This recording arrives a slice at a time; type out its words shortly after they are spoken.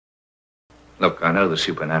Look, I know the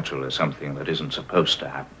supernatural is something that isn't supposed to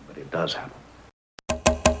happen, but it does happen.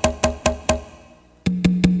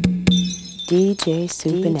 DJ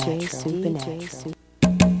Supernatural.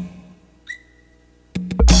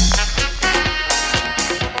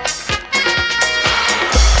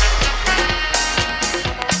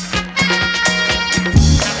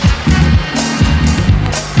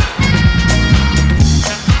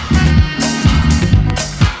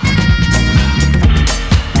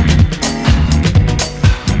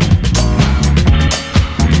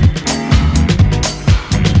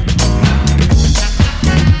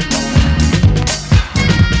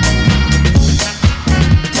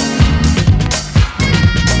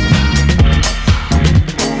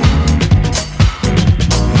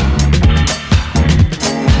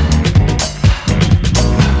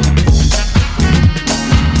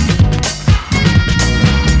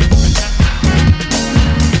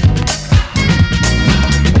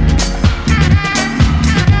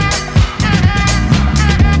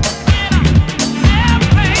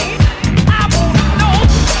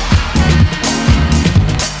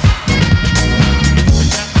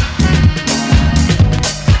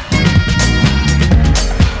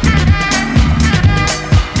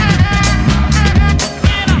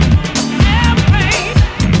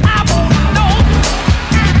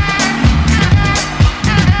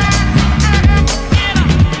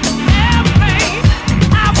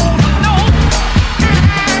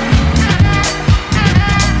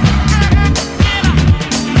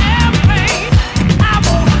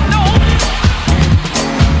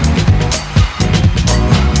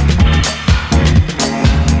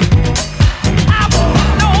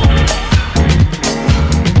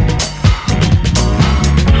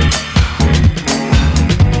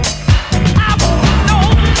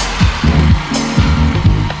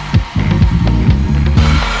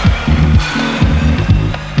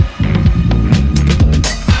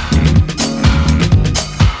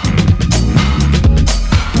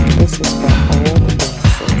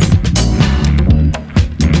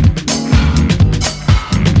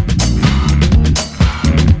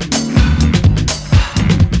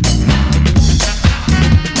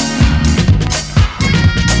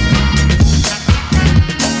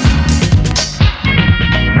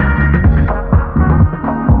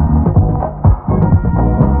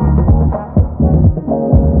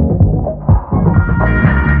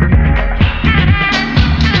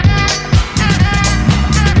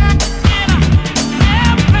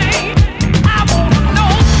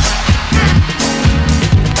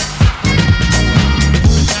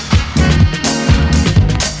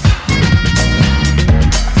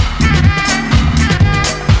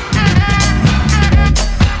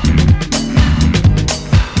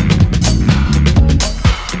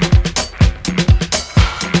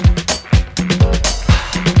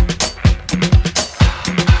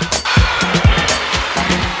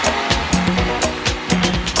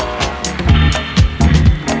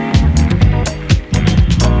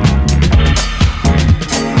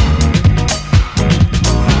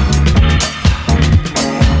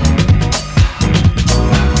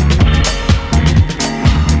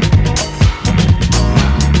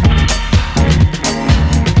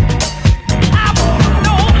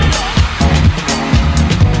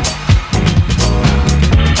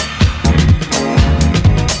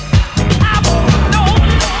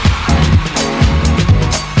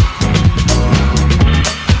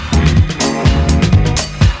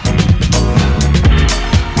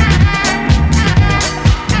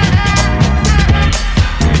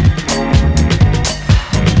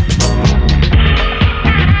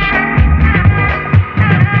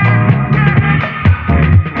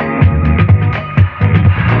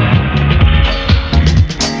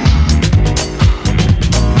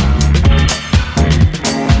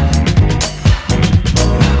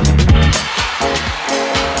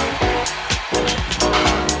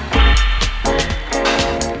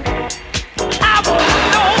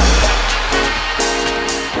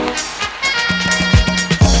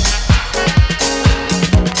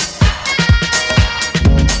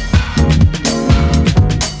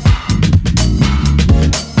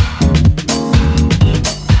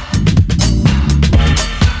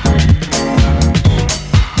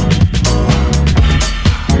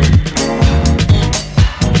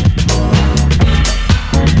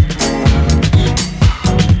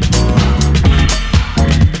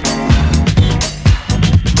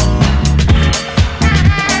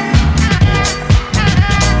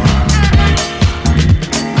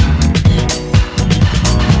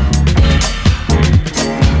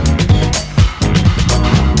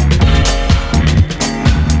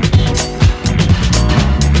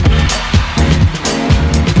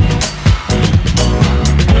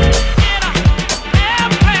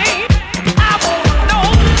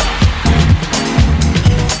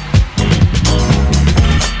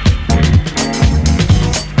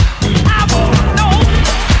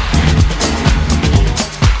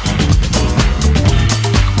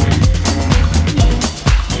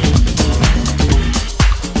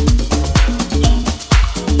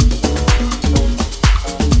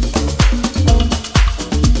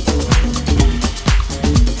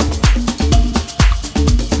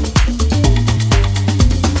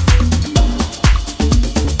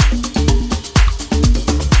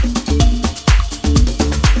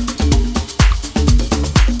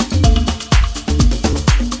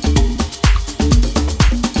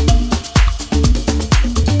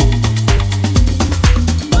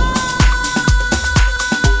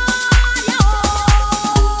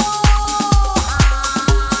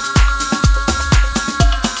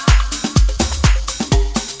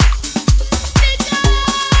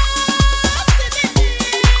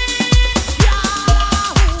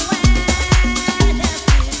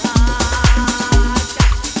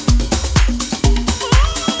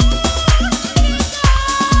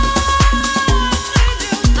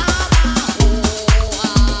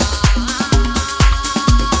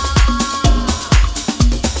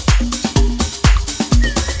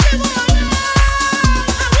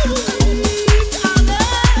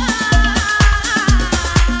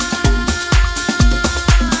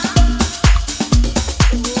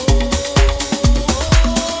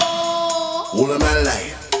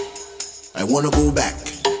 wanna go back.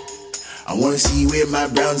 I wanna see where my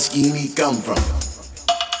brown skinny come from.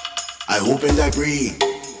 I hope and I pray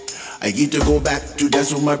I get to go back to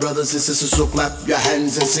dance with my brothers and sisters. So clap your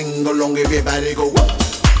hands and sing along, everybody go up.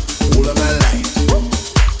 All of my life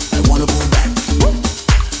I wanna go back.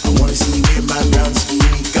 I wanna see where my brown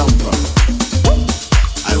skinny come from.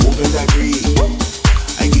 I hope and I pray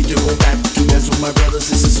I get to go back to dance with my brothers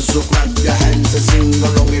and sisters. So clap your hands and sing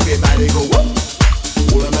along, everybody go up.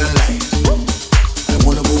 All of my life I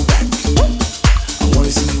wanna go back. I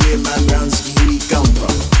wanna see where my brown skinny come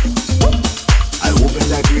from. I hope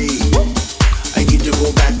and I pray I get to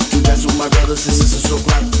go back to dance with my brothers and sisters. So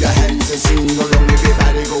clap your hands and sing along,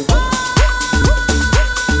 everybody go.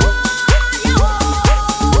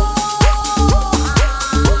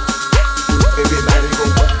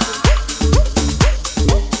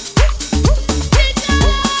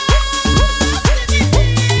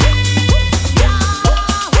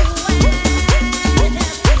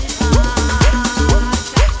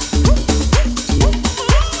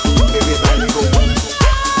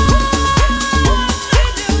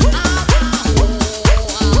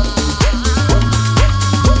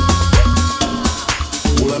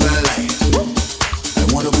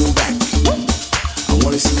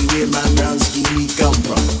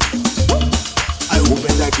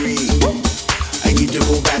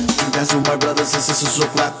 So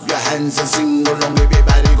clap your hands and sing along,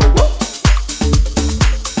 everybody go up.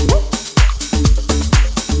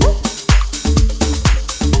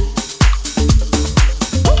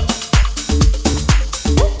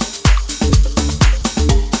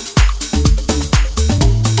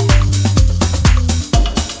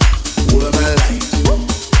 All of my life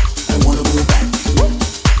I wanna go back.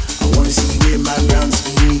 I wanna see where my brown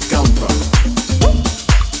skinny come from.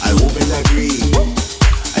 I hope and I pray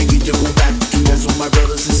I get to go back to dance with my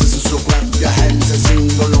brothers and sisters. So clap your hands and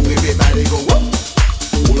sing along, everybody go up.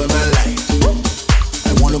 All of my life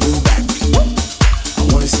I wanna go back. I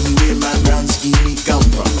wanna see where my brown skinny come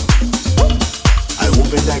from. I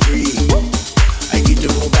hope and I pray I get to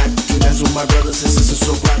go back to dance with my brothers and sisters.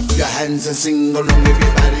 So clap your hands and sing along,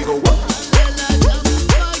 everybody go up.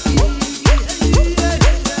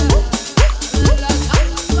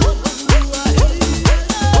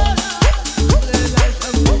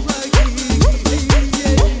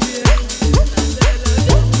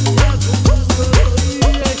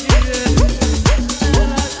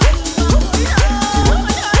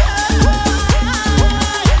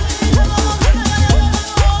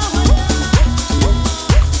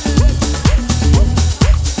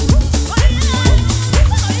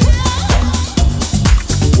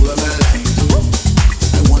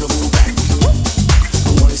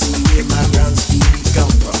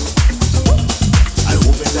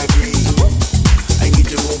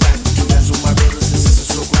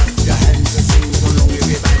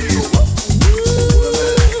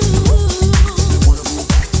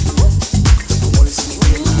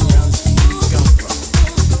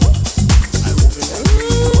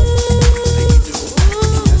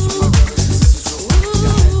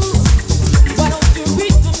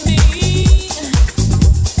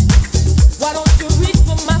 Why don't you reach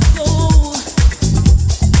for my soul?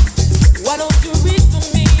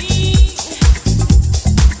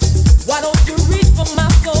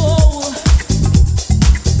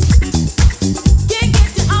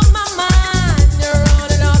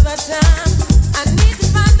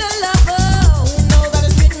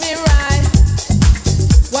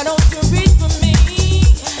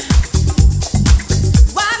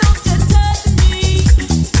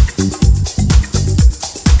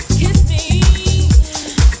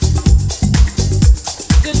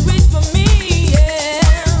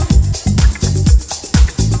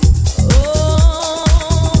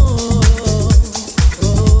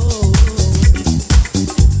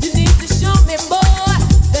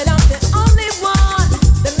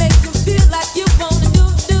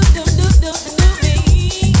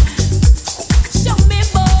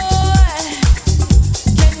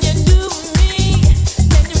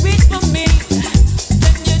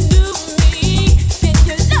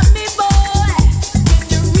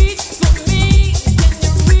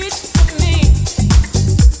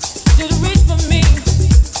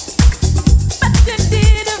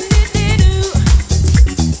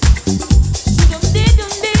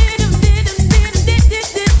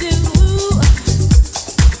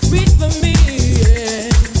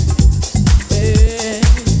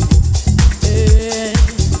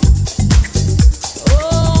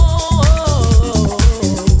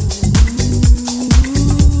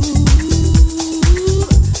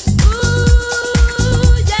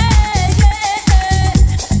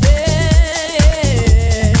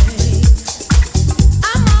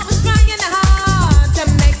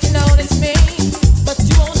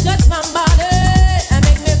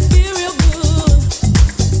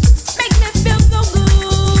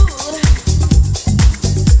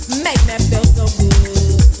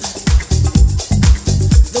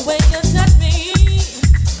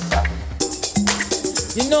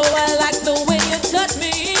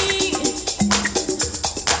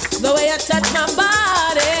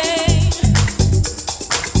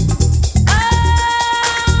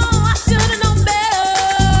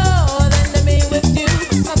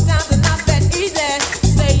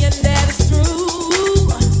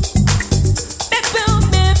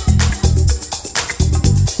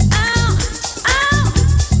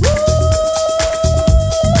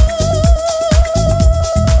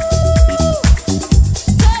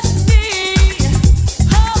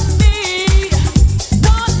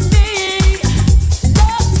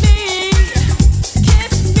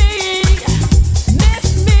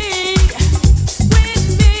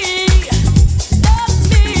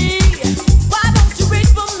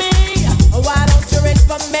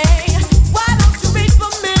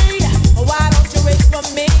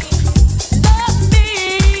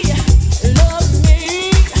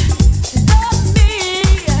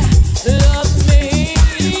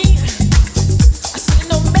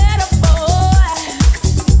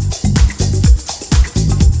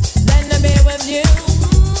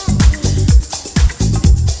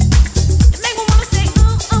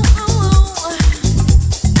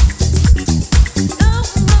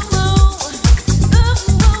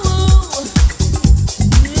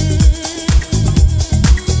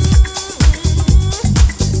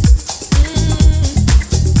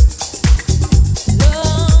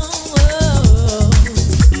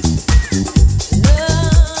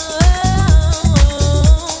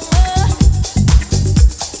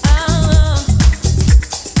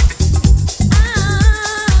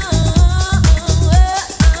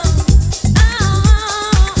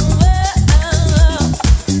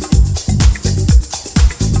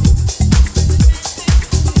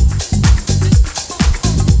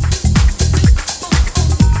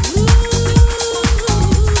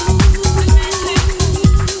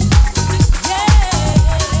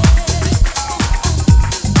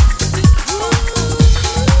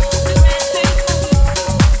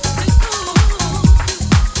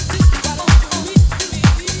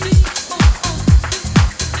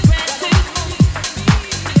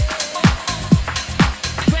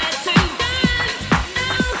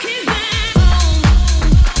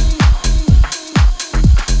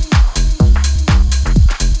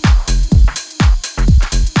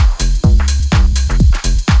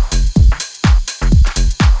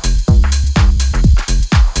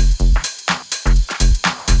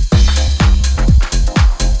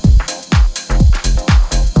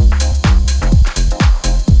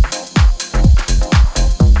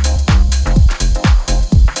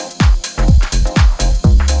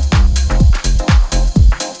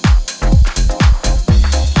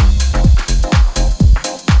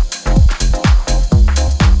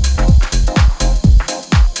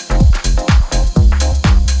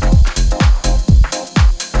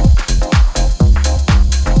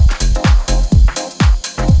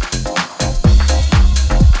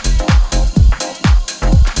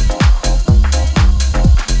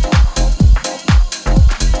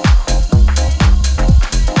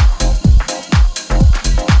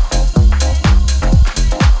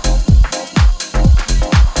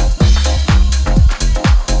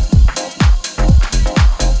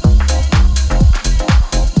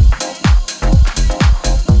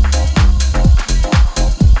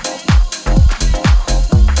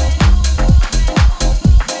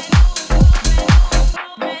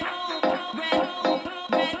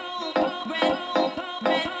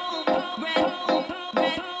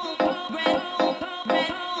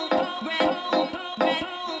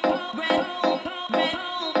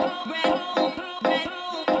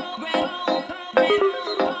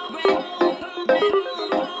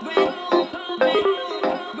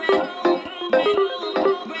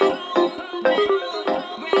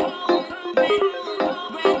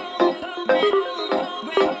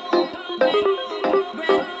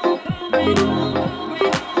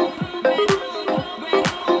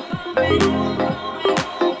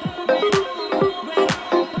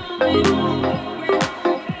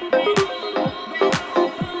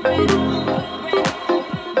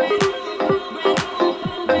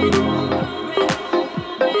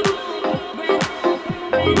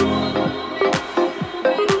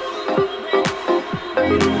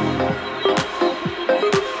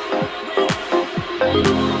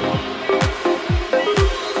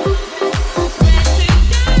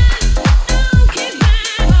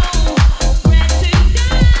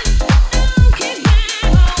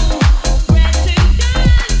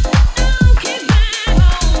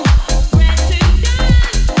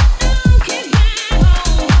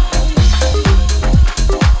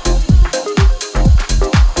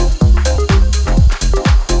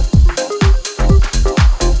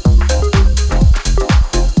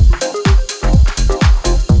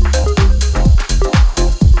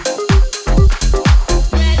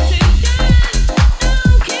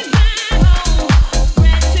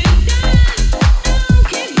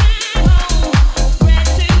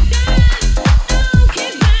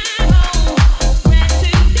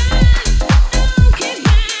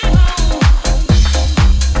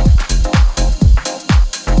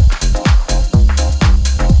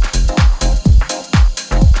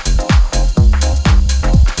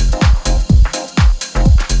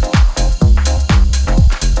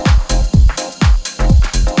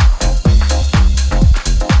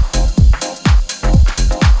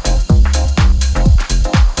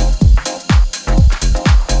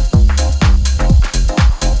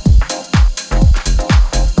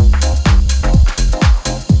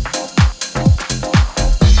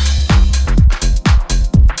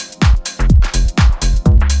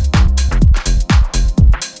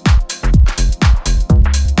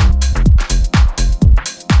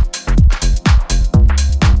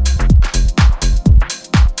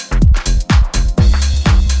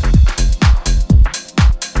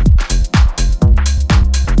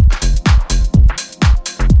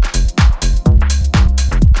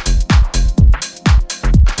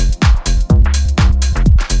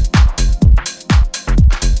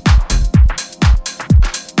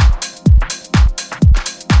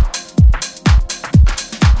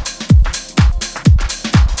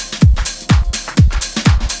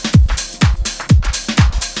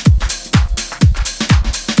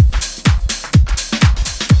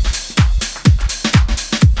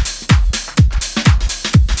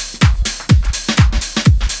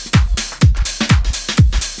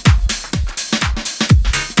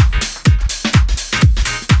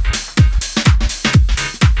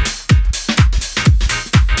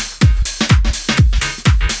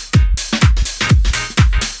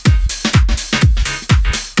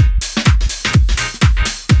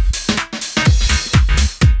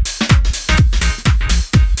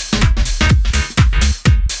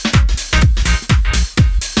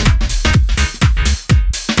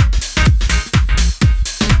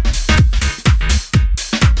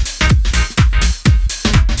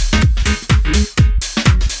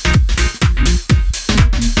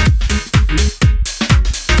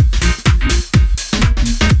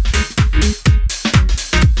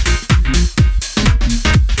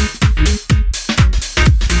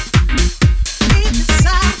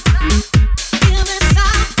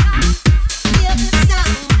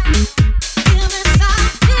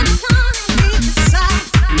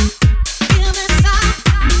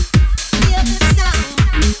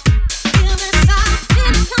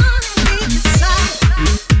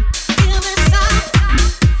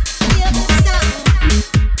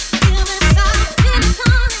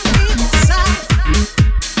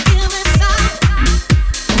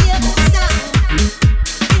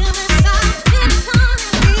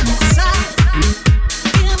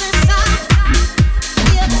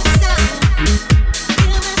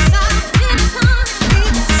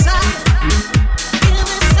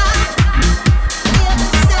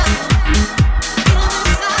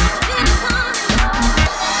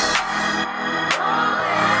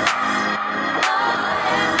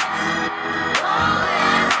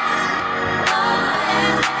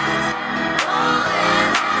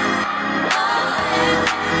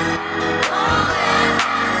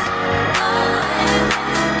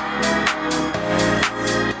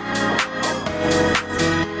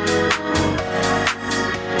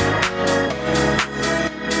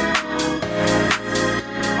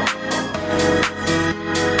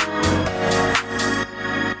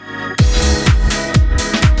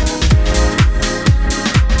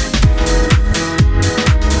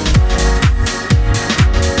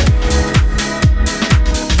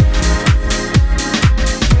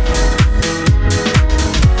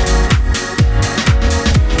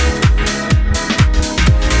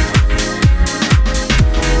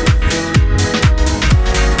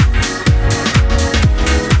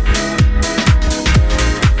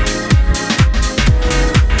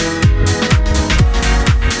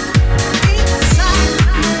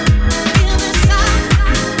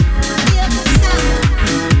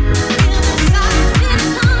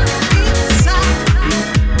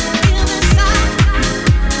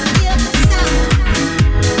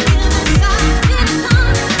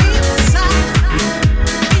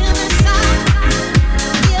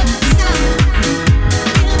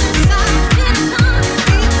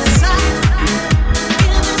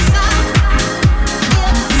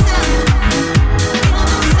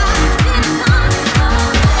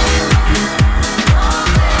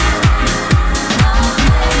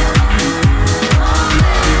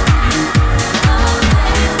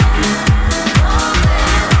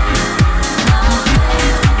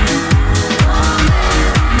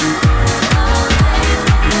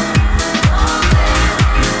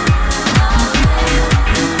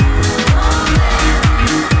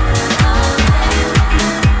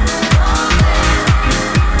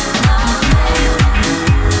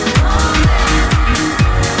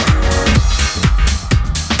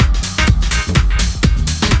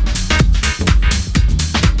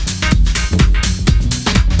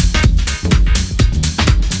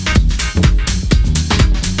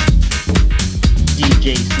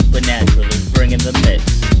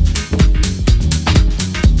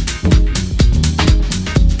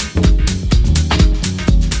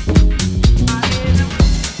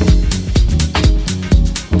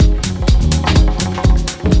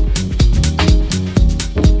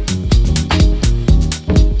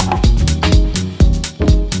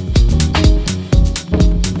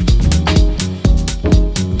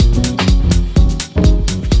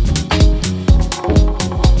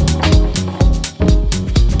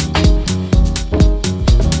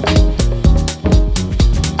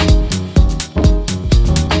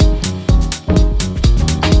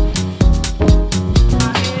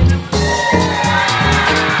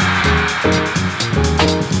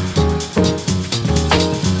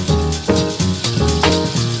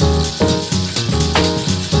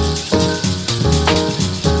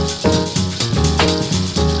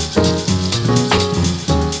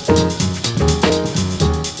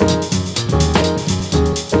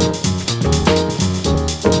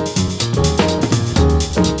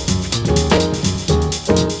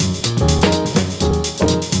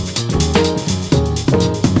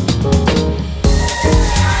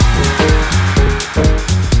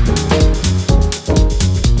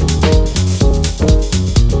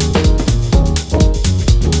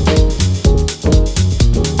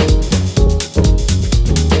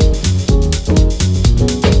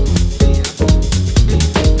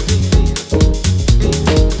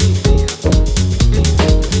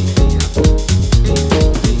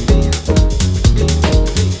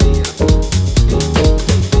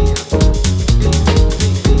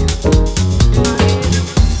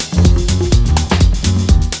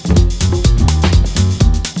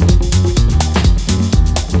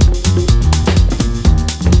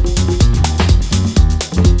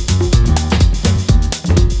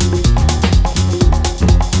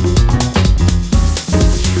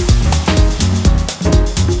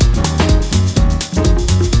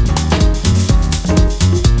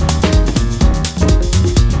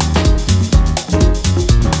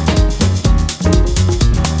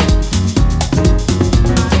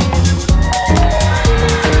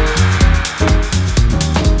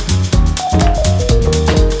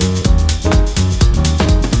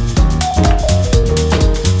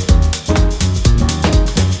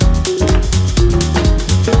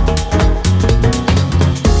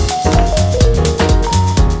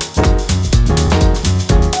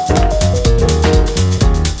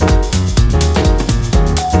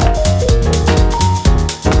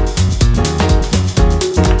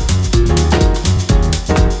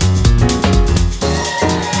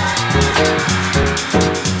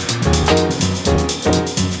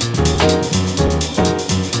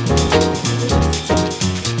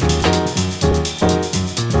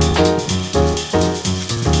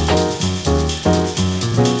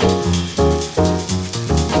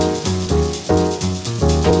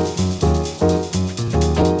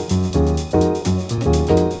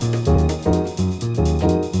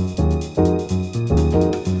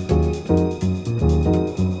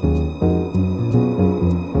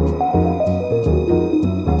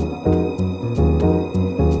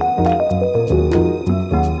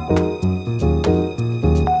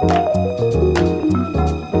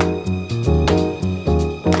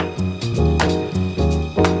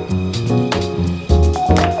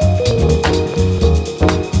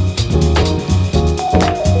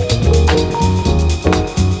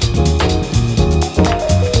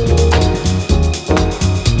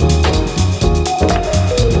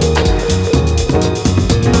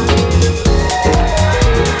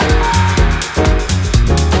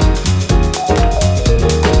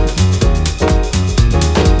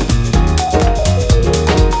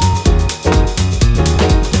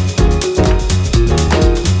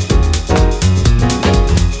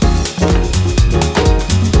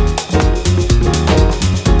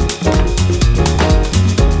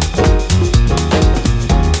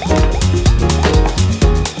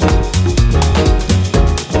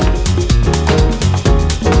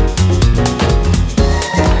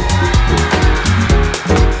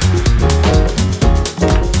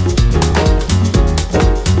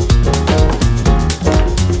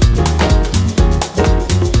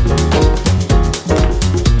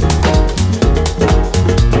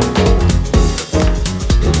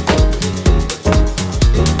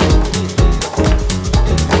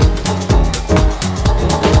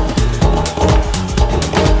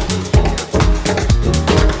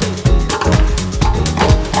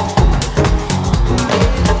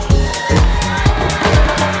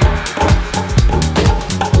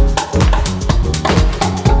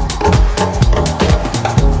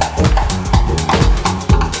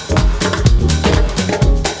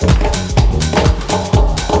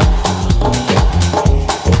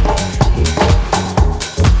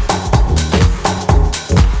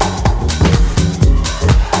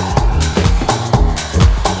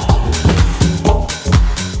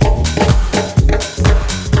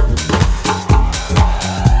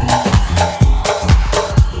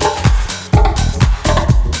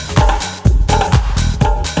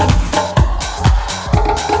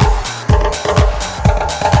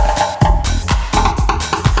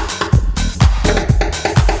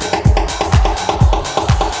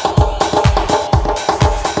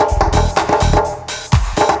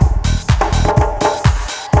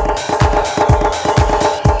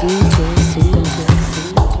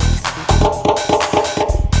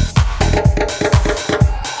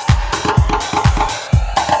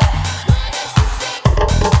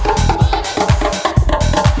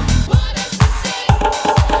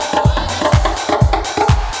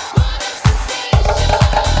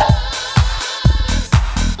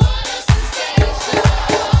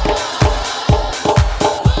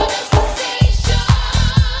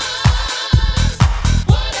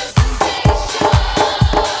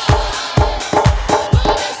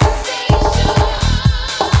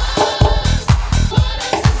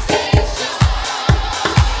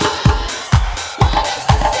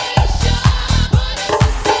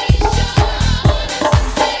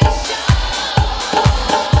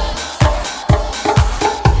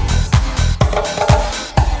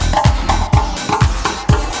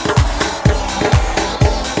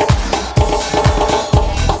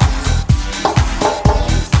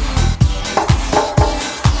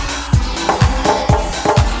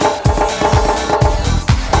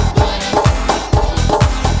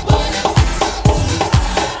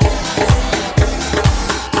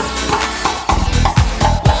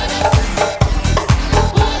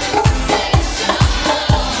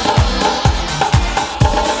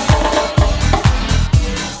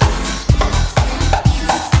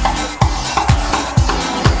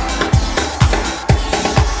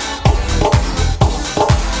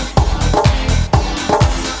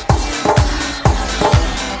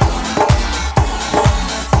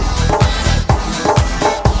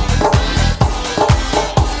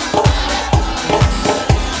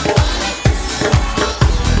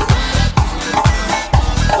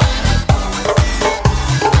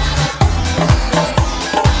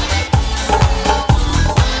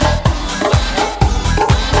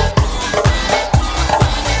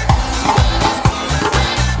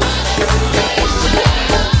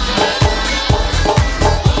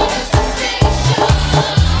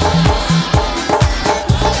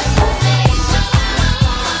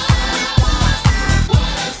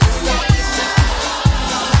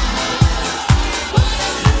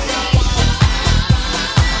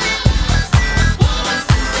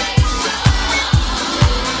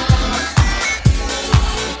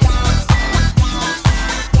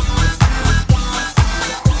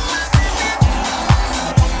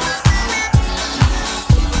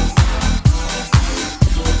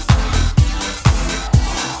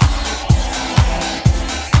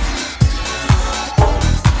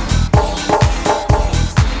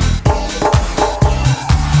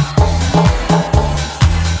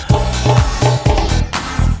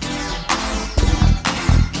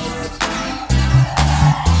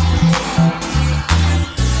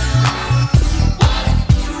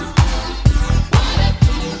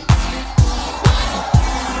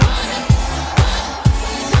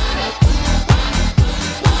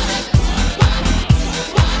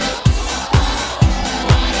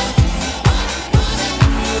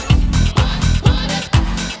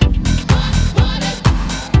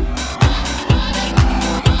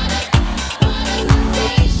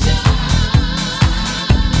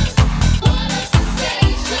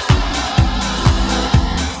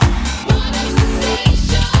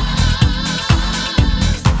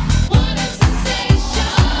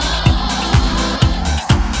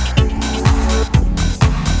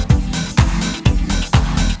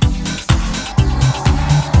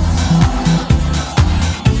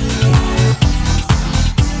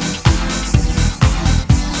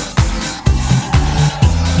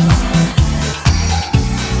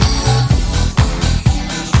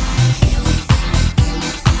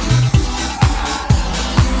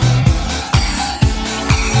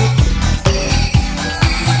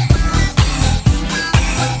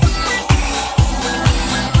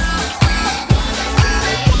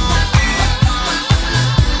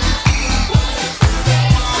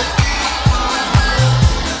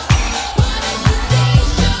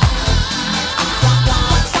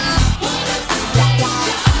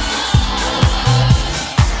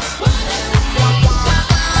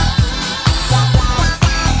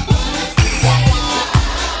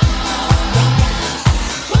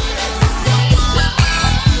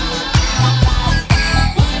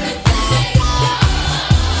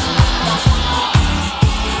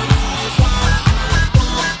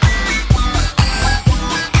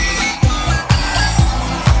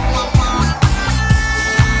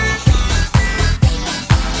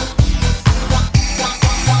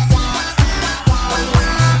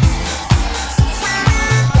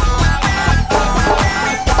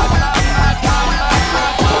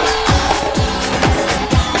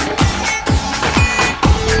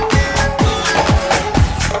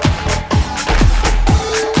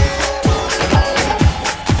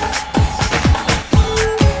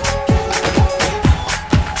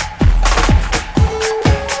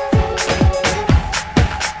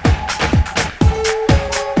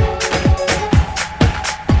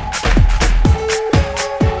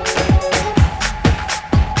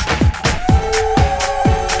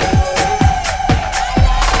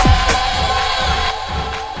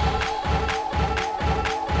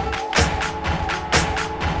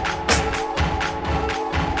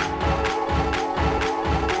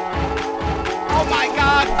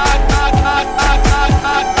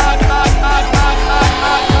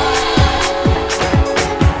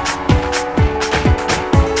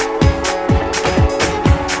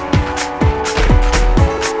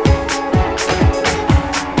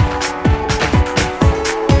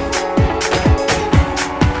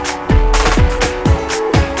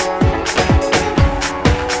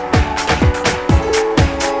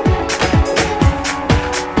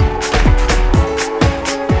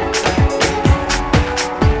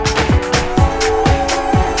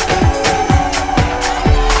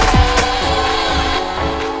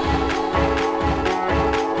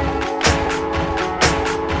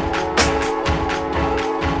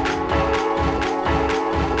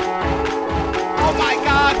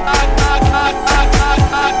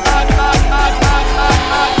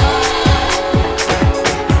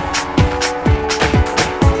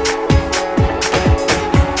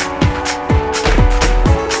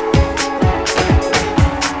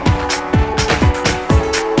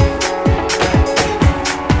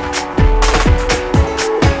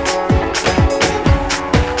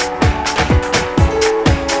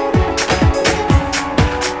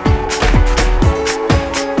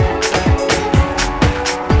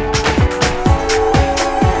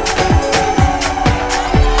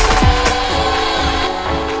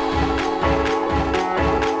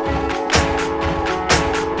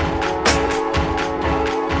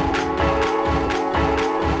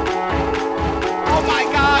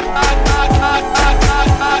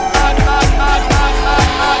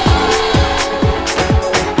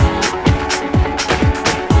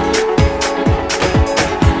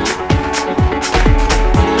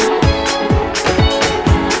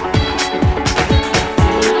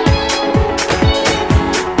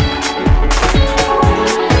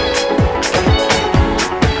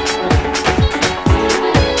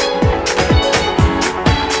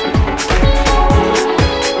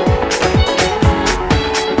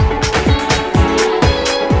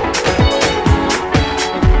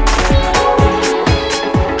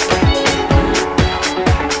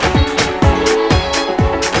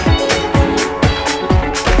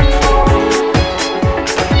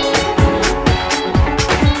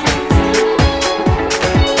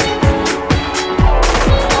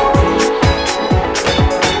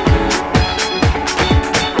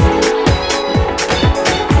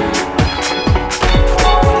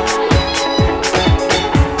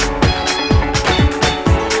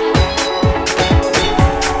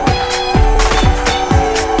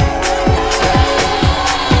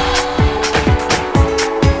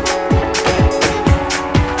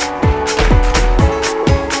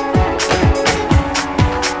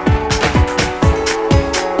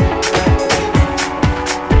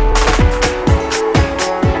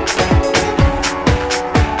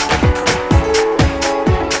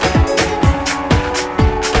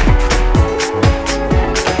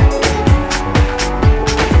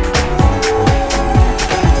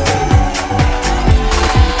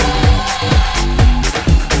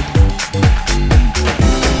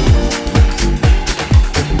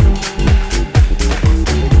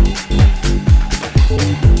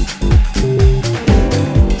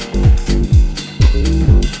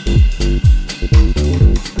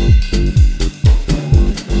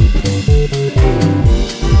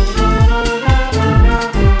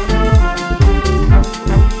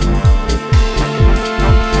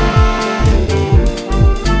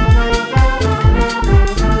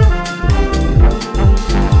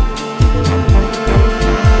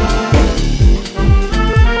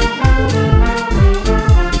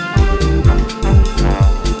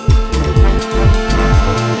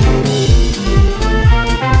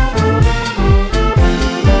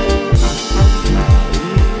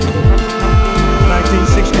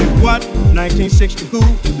 1960 who?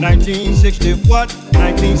 1960 what?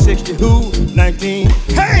 1960 who? 19.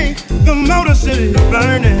 Hey, the Motor City is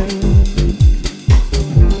burning.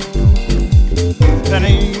 That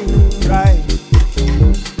ain't right.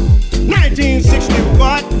 1960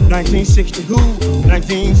 what? 1960 who?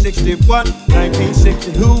 1960 what?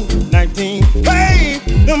 1960 who? 19. Hey,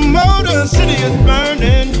 the Motor City is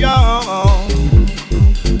burning, y'all.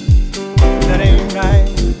 That ain't right.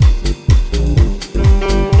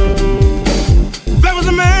 There was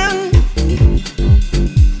a man,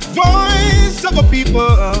 voice of a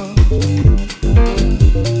people,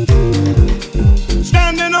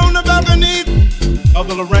 standing on the balcony of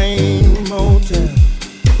the Lorraine Motel.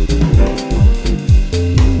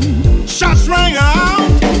 Shots rang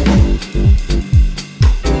out.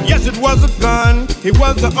 Yes, it was a gun. He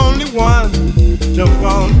was the only one to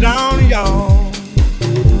fall down, y'all.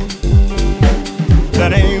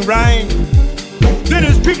 That ain't right. Then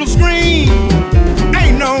his people scream,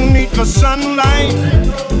 ain't no need for sunlight,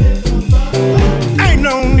 ain't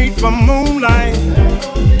no need for moonlight,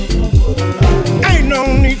 ain't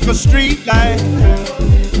no need for street light,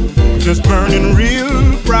 just burning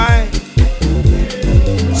real bright.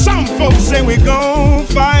 Some folks say we gon'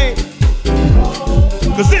 fight,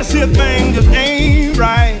 'cause this here thing just ain't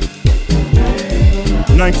right.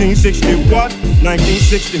 1960 what?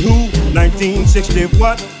 1960 who? 1960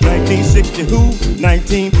 what? 1960 who?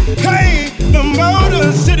 19. Hey, the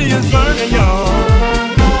Motor City is burning, y'all.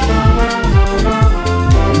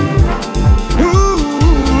 Ooh,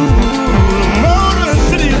 the Motor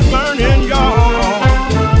City is burning, y'all.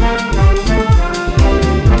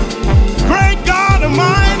 Great God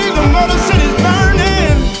Almighty, the Motor City is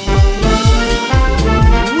burning.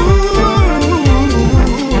 Ooh,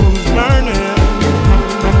 it's burning.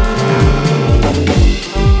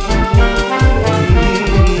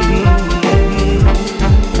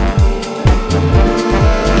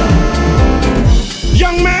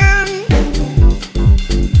 Young man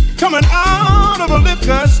coming out of a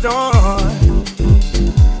liquor store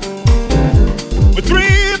with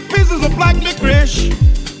 3 pieces of black licorice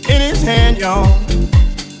in his hand, y'all.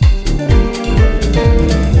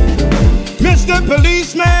 Mr.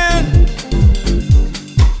 Policeman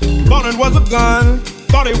thought it was a gun,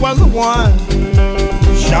 thought it was the one,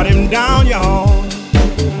 shot him down, y'all.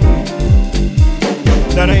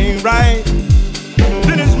 That ain't right.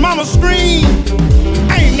 Then his mama screamed,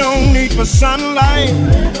 ain't no need for sunlight,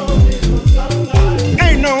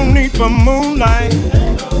 ain't no need for moonlight,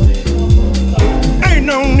 ain't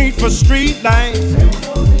no need for street lights,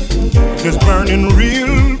 just burning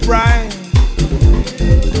real bright.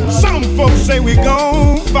 Some folks say we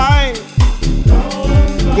gon' fight,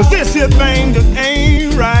 'cause this here thing just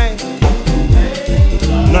ain't right.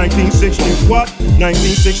 1960 what?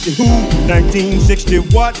 1960 who? 1960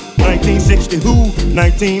 what? 1960 who?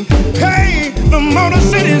 19. Hey, the Motor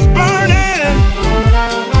City is burning.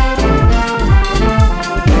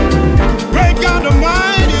 Great God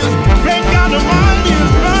Almighty is, great God Almighty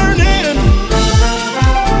is burning.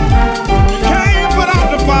 You can't put out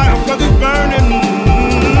the fire 'cause it's burning.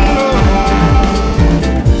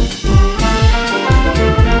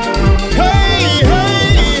 Hey, hey,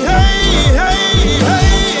 hey, hey, hey,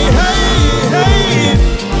 hey, hey.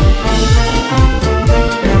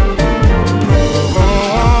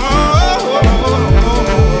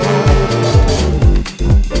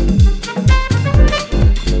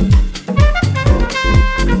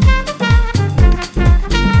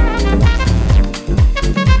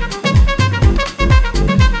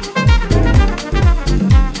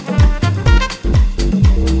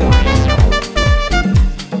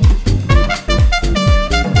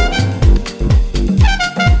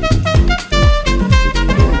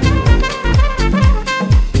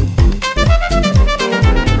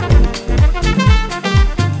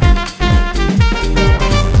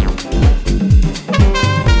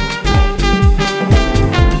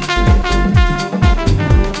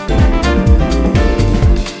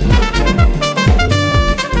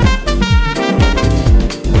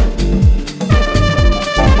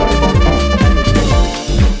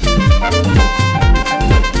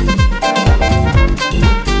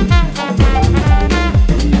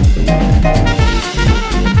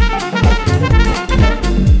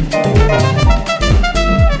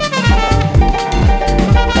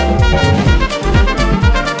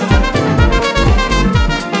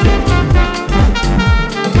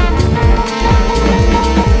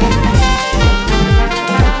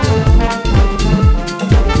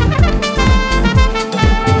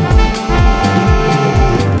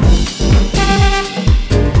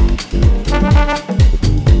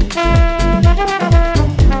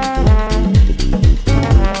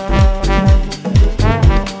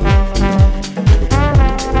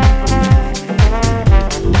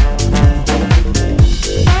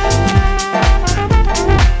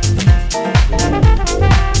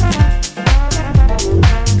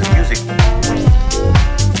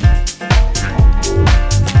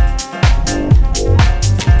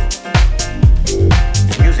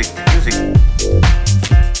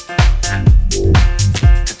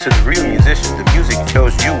 the real musician, the music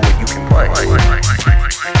tells you what you can play.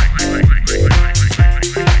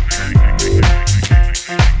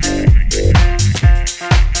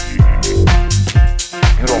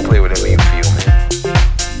 You don't play whatever you feel, man.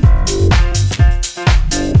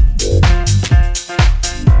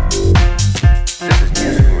 This is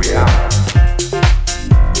musical reality.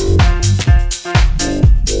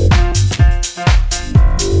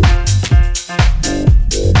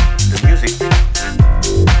 The music,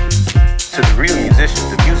 to the real musician,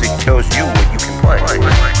 the music tells you what you can play.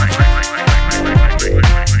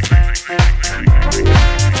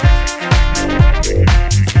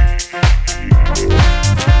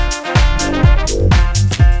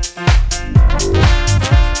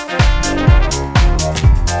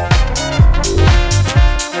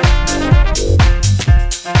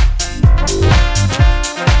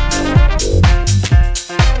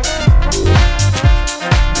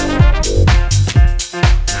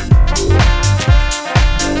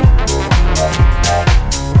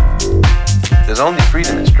 There's only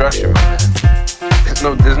freedom in structure, my man.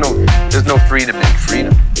 There's no freedom in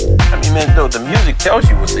freedom. I mean, man, no, the music tells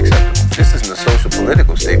you what's acceptable. This isn't a social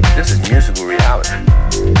political statement. This is musical reality.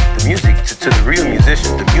 The music, to the real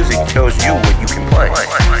musician, the music tells you what you can play.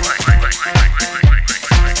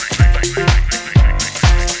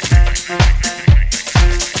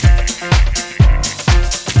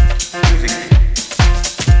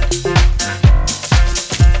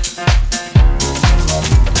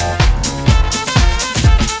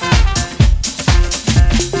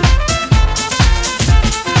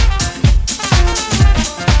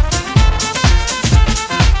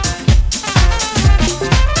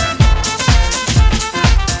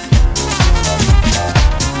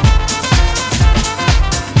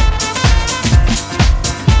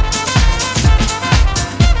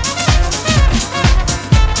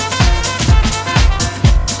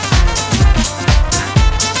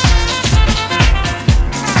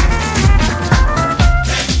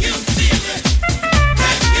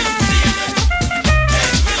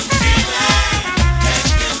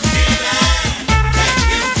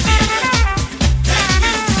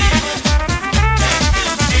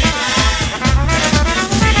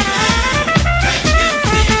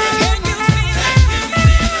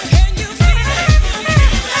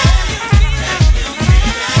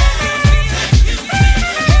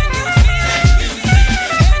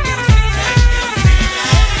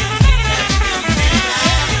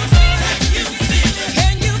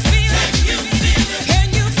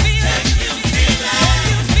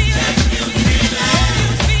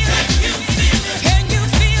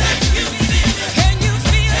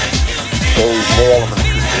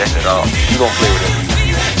 You don't play whatever you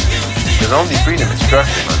feel. There's only freedom in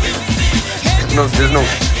structure, my man.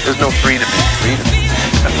 There's no freedom in freedom.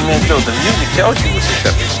 I mean, man, no, the music tells you what's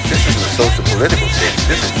acceptable. This isn't a social political statement.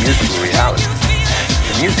 This is musical reality.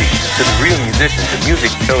 The music, to the real musician, the music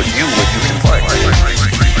tells you what you can play.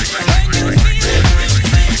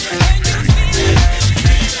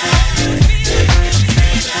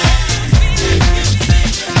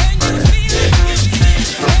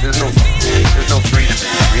 There's no freedom in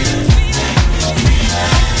freedom.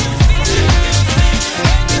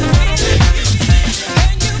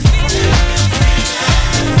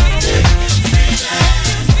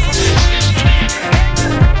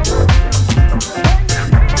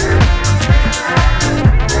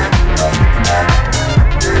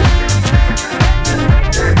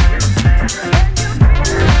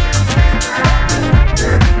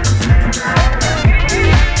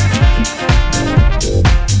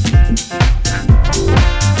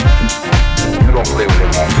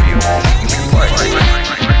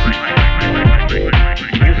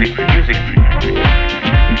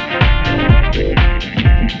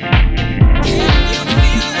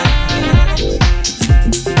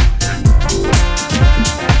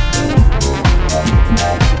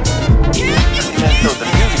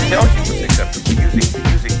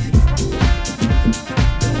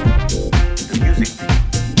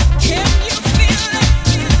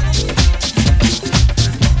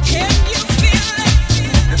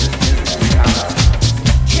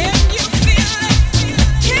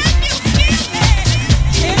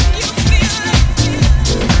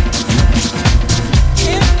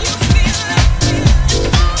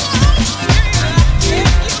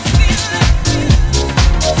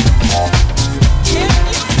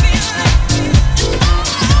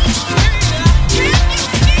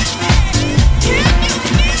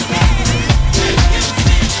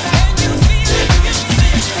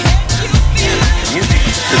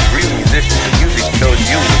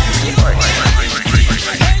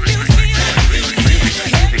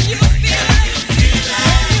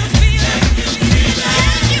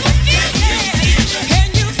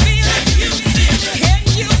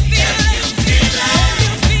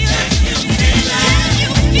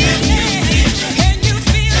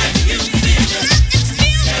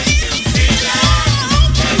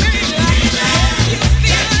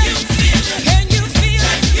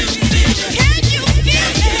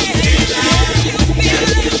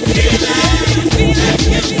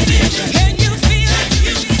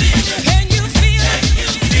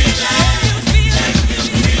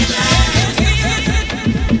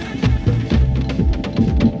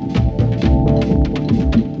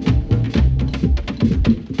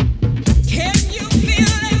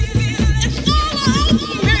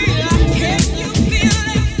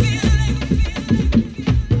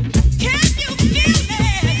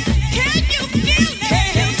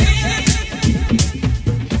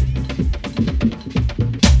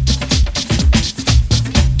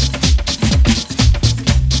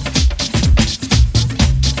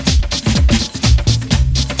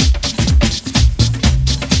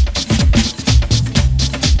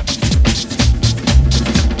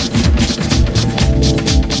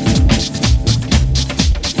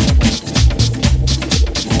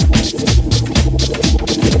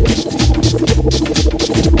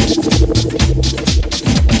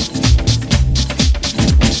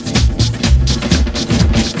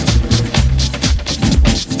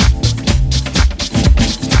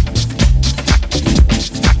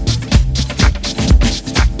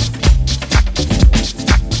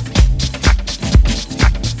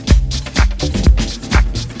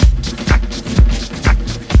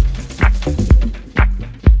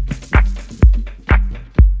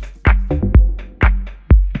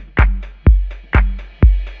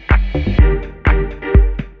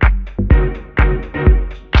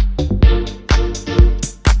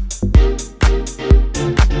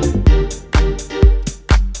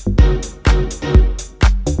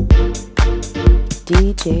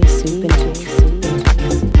 DJ Supernatural.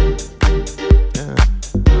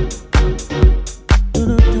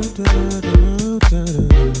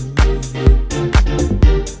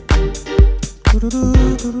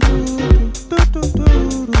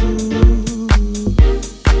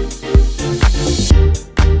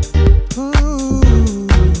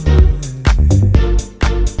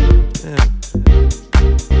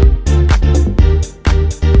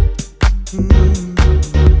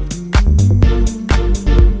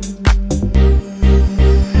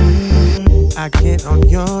 I get on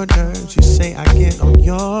your nerves, you say I get on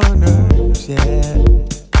your nerves, yeah.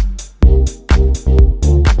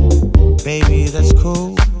 Baby, that's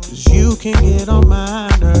cool, 'cause you can get on my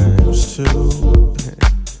nerves too.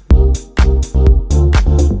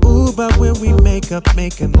 Ooh, but when we make up,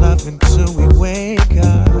 making love until we wake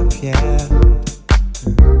up, yeah.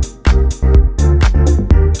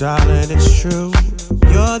 Darling, it's true,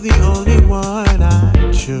 you're the only one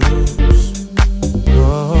I choose.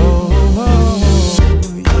 Oh,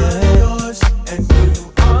 yeah. Yours and you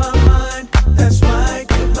are mine. That's why I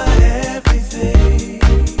give my everything.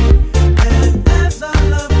 And as our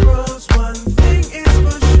love grows, one thing is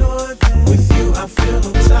for sure. That with you, I feel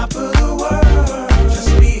on top of the world.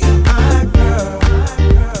 Just me and my girl,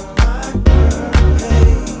 my girl.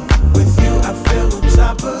 Hey, with you, I feel on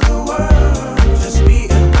top of the world. Just me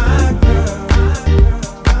and my girl,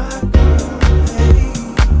 my girl. Hey,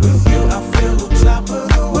 with you, I feel on top of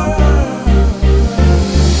the world.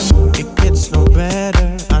 It gets no better,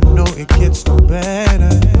 I know it gets no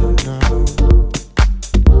better, no.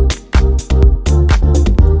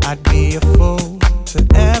 I'd be a fool to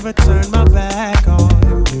ever turn my back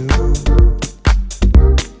on you.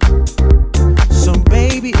 So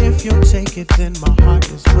baby, if you'll take it, then my heart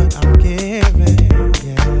is what I'm giving,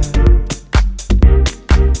 yeah.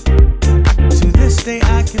 To this day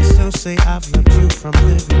I can still say I've loved you from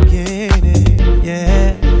the beginning,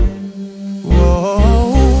 yeah. Whoa.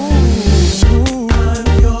 I'm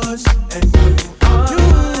yours and you are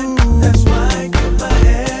mine. That's why I give my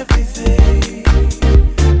everything.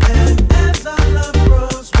 And as our love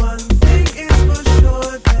grows, one thing is for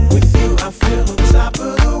sure. That with you I feel on top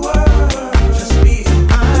of the world. Just me and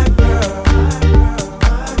my girl,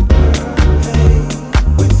 my girl. Hey,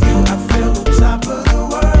 with you I feel on top of the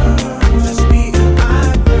world. Just me and my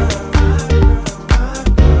girl, my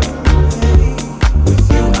girl. Hey, with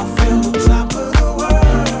you I feel on top of the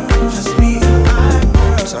world. Just me and my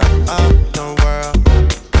girl. Top of the world,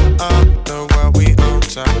 we on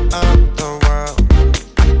top of the world,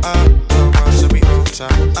 so we on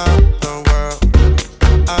top of the world,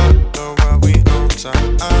 we on top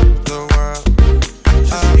of the world.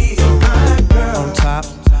 Just me and my girl.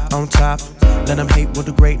 On top, let them hate, we'll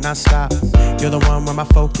do great, not stop. You're the one where my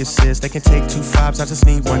focus is. They can take 2 5s, I just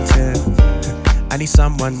need 1 10. I need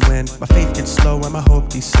someone when my faith gets slow and my hope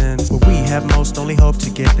descends. What we have most only hope to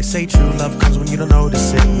get. They say true love comes when you don't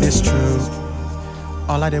notice it, and it's true.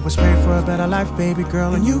 All I did was pray for a better life, baby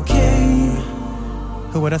girl, and you came.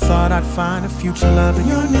 Who would have thought I'd find a future love in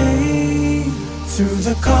your name? Through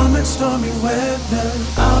the calm and stormy weather,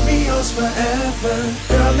 I'll be yours forever.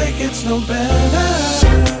 Girl, it gets no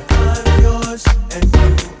better.